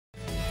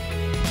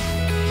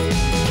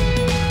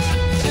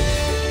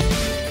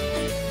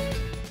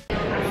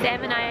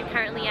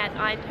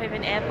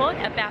Eindhoven airport,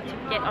 about to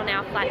get on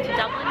our flight to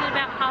Dublin in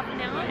about half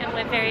an hour, and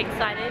we're very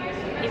excited,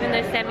 even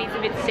though Sammy's a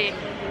bit sick.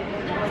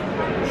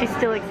 She's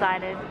still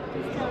excited.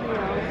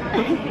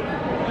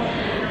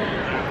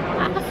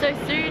 So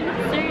soon,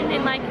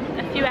 in like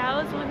a few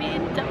hours, we'll be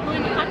in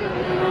Dublin.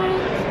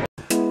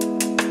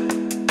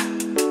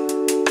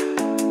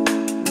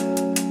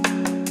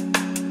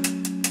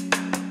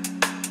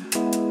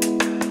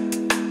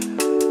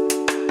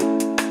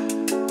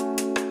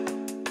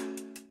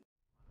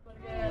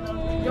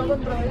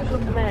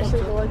 Am I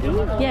actually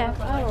vlogging? Yeah.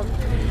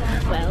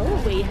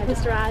 Well, we have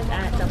just arrived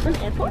at Dublin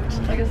Airport,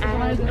 and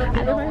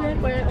at the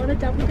moment we're on a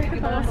Dublin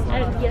Belfast,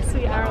 and yes,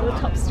 we are on the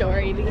top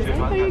story because I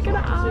know you're gonna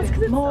ask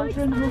because it's so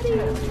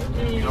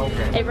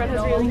exciting. Everyone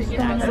has really cute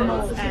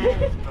accents,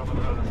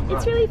 and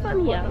it's really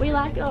fun here. We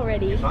like it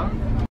already.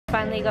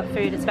 Finally got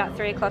food. It's about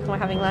 3 o'clock and we're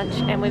having lunch,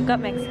 and we've got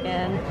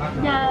Mexican.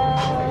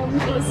 Yum!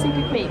 It was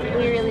super quick.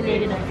 We really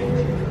needed it.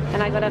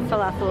 And I got a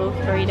falafel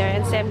burrito,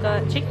 and Sam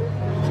got chicken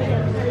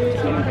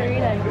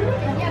burrito.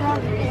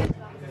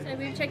 So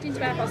we've checked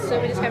into our hostel,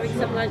 we're just having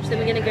some lunch, then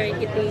we're going to go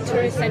hit the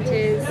tourist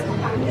centres,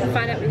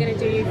 find out what we're going to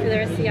do for the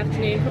rest of the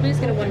afternoon. Probably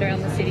just going to wander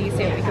around the city,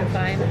 see what we can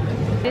find.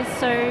 It is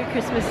so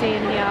Christmassy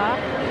in here,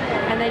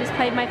 and they just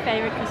played my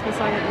favourite Christmas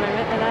song at the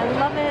moment, and I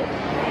love it.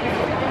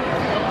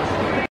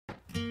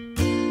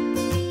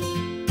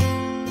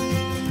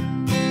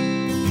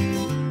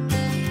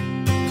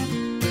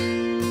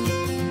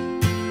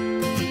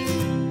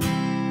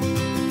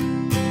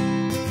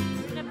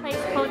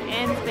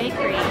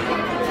 Bakery.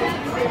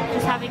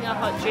 Just having a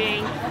hot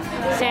drink.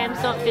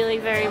 Sam's not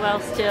feeling very well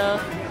still.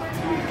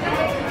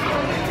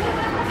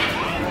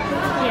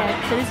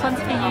 Yeah, so this one's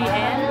for you,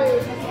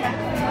 Anne.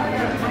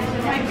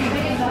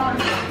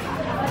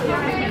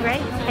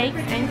 Great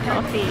cakes and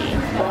coffee.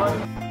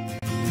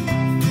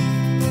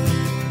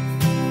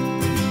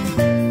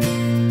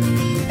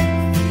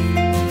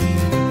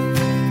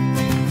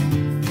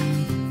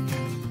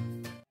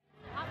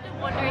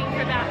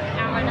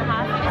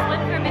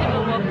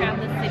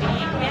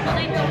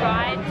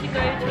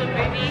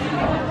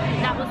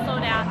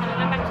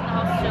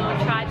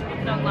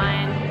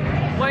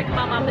 Woke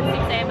mum up at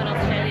 6 AM in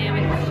Australia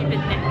with a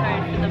stupid net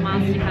code for the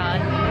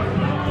MasterCard.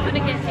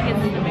 Couldn't get tickets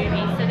to the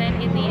movie, so then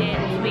in the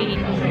end we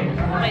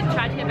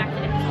tried to go back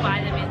to buy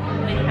them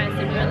in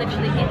person. We were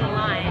literally in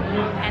line,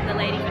 and the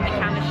lady from the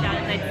counter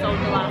shouted they'd sold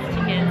the last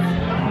tickets.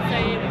 So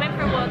we went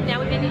for a walk.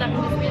 Now we've ended up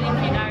in this really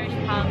cute Irish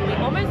pub. We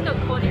almost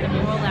got caught in the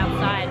brawl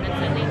outside, and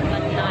it's only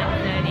like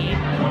 9:30.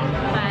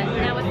 But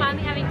now we're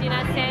finally having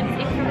dinner. Sam's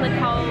in from the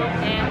cold,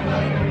 and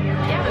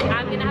yeah,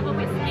 I'm gonna have a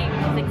whiskey,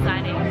 which is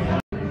exciting.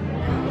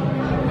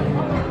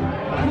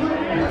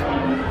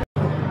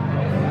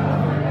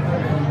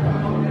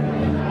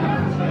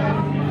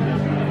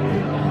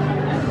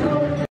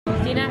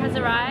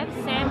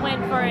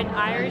 An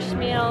Irish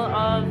meal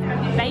of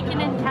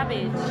bacon and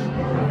cabbage,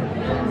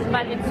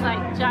 but it's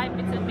like giant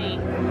bits of meat.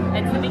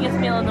 It's the biggest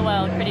meal in the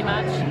world, pretty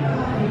much.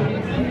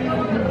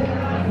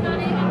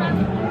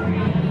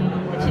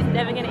 And she's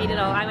never going to eat it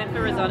all. I went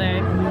for risotto.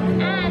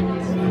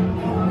 And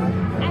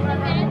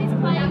this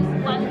place,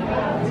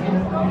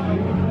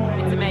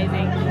 it's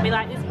amazing. We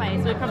like this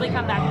place. We'll probably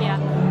come back here.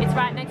 It's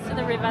right next to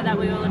the river that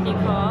we were looking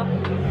for.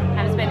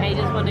 I've spent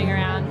ages wandering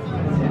around,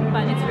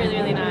 but it's really,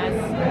 really nice.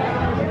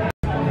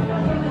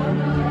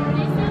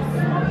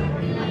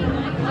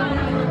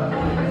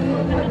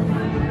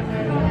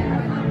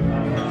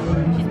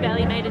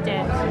 Made a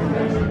dent.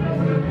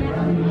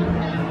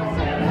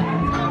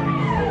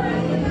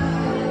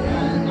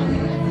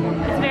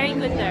 It's very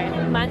good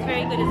though. Mine's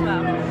very good as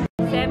well.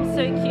 Sam's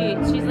so cute.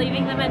 She's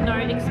leaving them a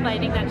note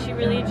explaining that she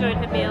really enjoyed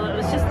her meal. It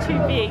was just too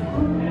big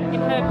in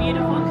her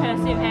beautiful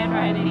cursive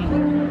handwriting.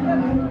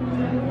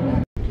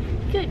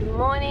 Good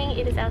morning.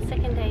 It is our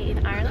second day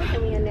in Ireland,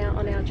 and we are now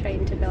on our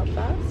train to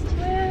Belfast.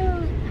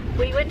 Woo!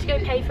 We went to go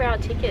pay for our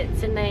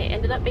tickets, and they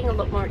ended up being a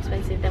lot more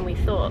expensive than we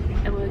thought,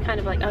 and we were kind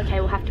of like,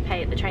 okay, we'll have to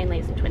pay it, the train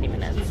leaves in 20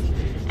 minutes.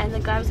 And the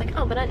guy was like,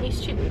 oh, but aren't you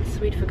students?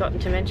 We'd forgotten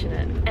to mention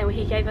it, and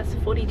he gave us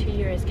 42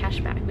 euros cash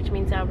back, which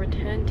means our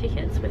return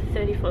tickets were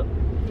 34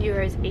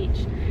 euros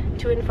each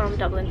to and from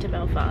Dublin to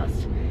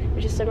Belfast,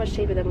 which is so much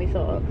cheaper than we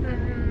thought.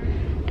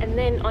 And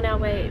then on our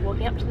way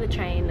walking up to the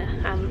train,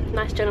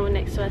 nice gentleman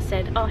next to us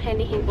said, oh,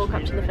 handy hint, walk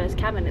up to the first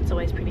cabin, it's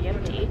always pretty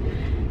empty.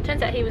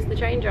 Turns out he was the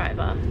train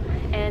driver,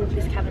 and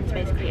this cabin's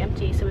basically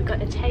empty, so we've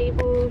got a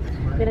table.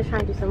 We're gonna try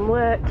and do some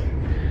work.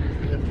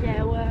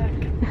 Yeah, work.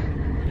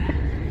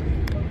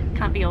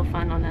 Can't be all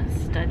fun on a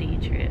study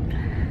trip.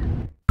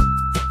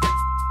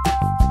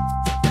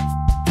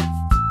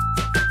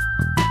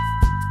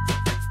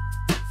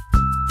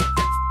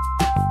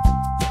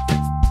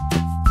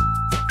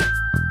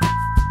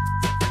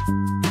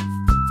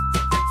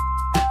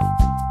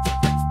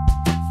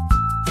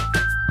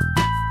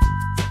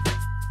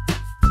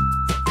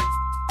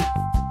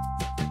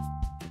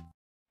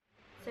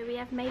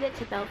 I've made it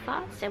to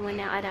Belfast, and we're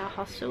now at our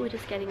hostel. We're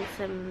just getting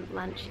some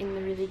lunch in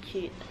the really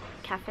cute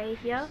cafe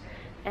here.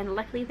 and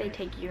luckily they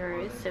take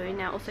euros, so we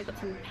now also got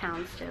some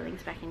pound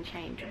sterlings back in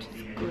change, which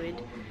is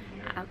good,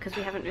 because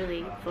we haven't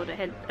really thought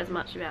ahead as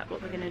much about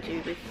what we're going to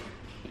do with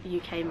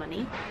UK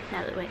money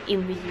now that we're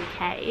in the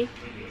UK.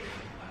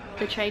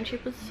 The train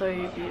trip was so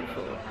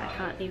beautiful. I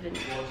can't even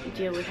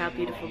deal with how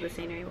beautiful the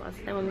scenery was.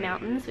 There were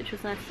mountains, which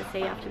was nice to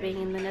see after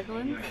being in the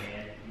Netherlands.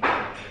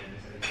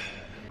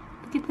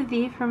 Look at the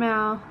view from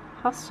our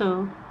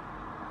hostel. You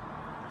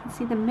can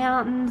see the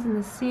mountains and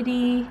the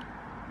city.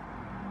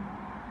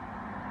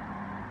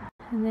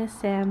 And there's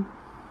Sam.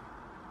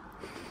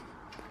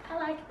 I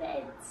like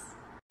beds.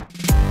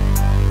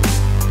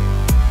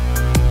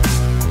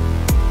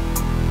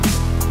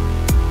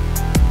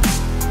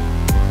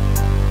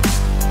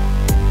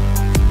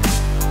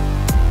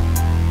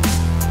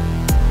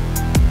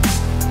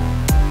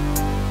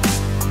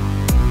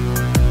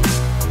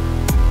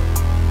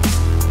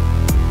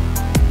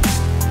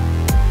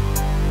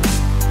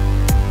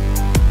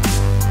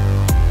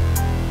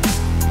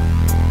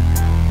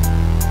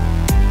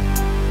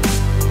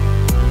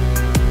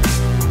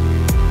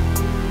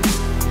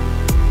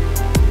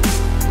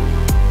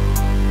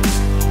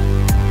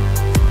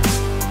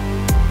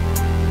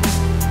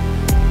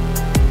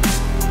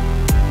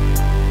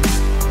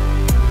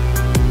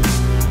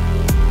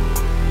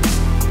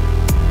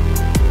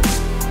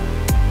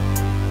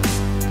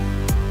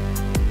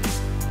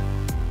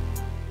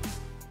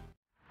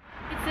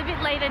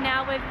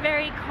 Now we're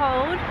very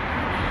cold.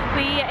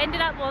 We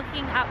ended up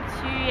walking up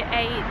to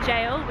a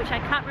jail, which I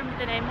can't remember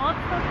the name of.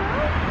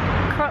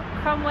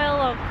 Cromwell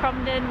or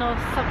Cromden or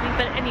something,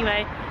 but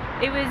anyway,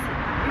 it was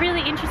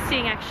really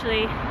interesting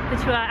actually, the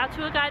tour. Our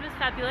tour guide was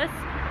fabulous.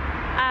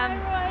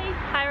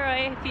 Hi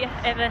Roy, if you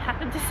ever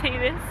happen to see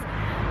this.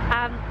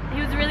 He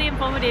was really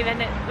informative,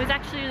 and it was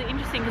actually really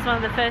interesting because one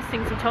of the first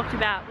things he talked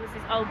about was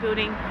this old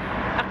building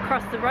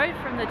across the road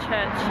from the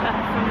church,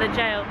 from the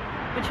jail,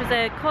 which was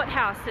a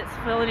courthouse that's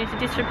fallen into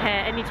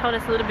disrepair, and he told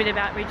us a little bit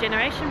about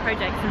regeneration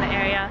projects in the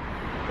area,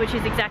 which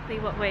is exactly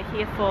what we're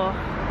here for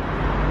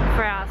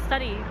our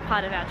study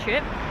part of our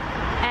trip.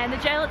 And the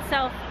jail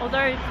itself,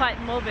 although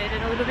quite morbid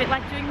and a little bit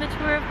like doing the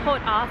tour of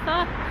Port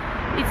Arthur,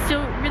 it's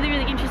still really,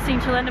 really interesting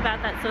to learn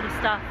about that sort of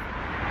stuff.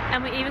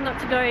 And we even got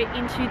to go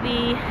into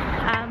the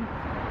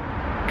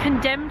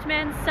condemned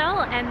man's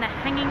cell and the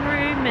hanging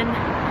room, and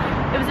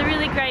it was a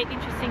really great,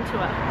 interesting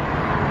tour.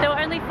 There were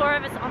only 4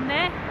 of us on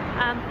there,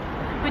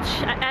 which,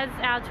 as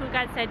our tour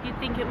guide said, you'd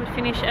think it would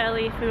finish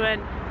early if we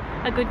weren't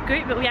a good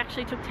group, but we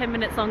actually took 10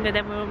 minutes longer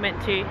than we were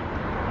meant to.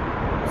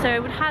 So I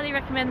would highly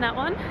recommend that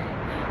one.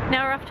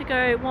 Now we're off to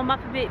go warm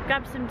up a bit,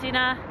 grab some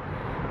dinner,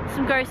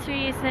 some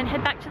groceries, and then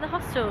head back to the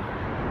hostel.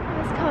 It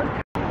was called,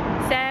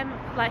 Sam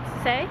likes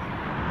to say,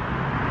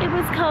 it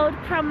was called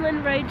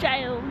Cromlin Road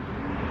Jail.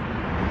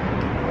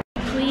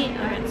 we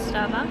are at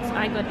Starbucks.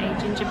 I got a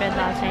gingerbread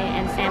latte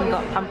and Sam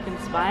got pumpkin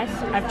spice.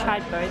 I've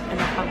tried both and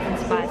the pumpkin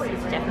spice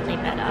is definitely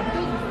better.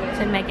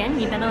 So Megan,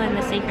 you better learn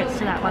the secrets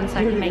to that one so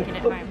I can make it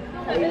at home.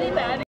 Really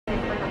bad.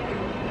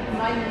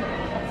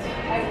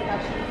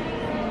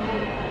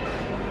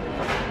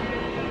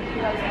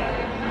 You guys